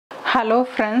Hello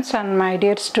friends and my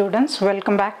dear students,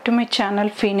 welcome back to my channel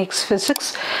Phoenix Physics.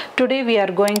 Today we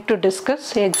are going to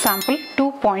discuss example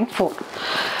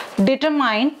 2.4.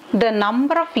 Determine the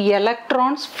number of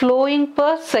electrons flowing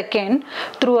per second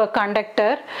through a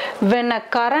conductor when a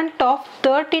current of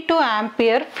 32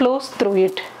 ampere flows through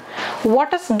it.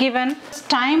 What is given?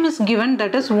 Time is given,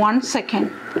 that is 1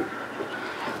 second.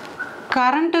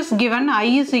 Current is given, I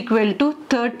is equal to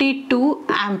 32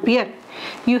 ampere.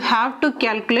 You have to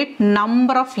calculate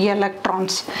number of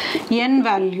electrons, n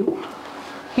value.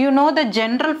 You know the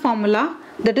general formula,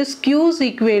 that is Q is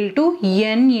equal to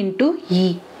n into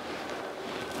E.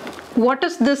 What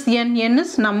is this n? N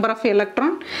is number of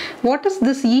electron. What is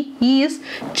this E? E is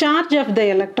charge of the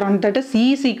electron, that is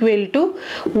E is equal to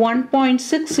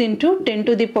 1.6 into 10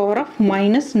 to the power of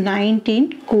minus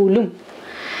 19 coulomb.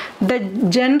 The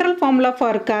general formula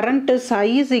for current is I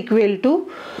is equal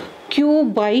to Q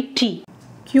by T.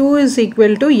 Q is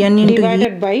equal to N into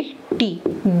divided by T.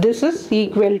 This is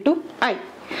equal to I.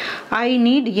 I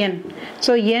need N.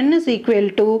 So N is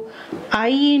equal to I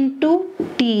into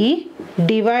T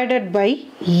divided by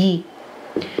E.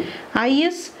 I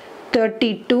is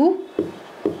 32,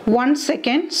 1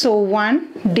 second. So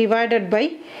 1 divided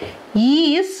by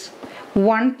E is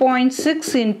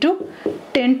 1.6 into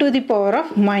 10 to the power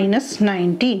of minus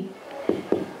 19.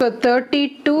 So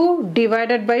 32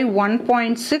 divided by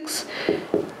 1.6,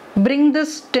 bring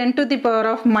this 10 to the power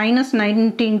of minus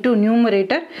 19 to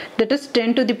numerator, that is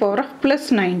 10 to the power of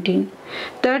plus 19.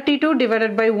 32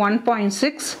 divided by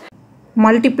 1.6,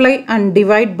 multiply and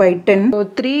divide by 10. So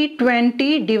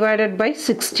 320 divided by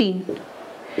 16.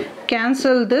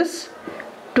 Cancel this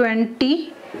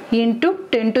 20 into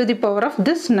 10 to the power of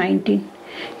this 19.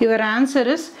 Your answer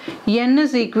is N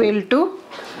is equal to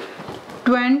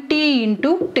 20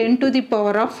 into 10 to the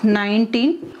power of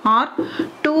 19 or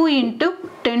 2 into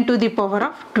 10 to the power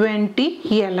of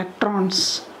 20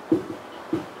 electrons.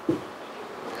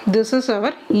 This is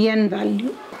our N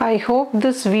value. I hope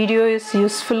this video is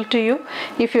useful to you.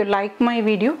 If you like my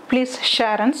video, please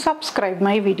share and subscribe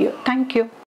my video. Thank you.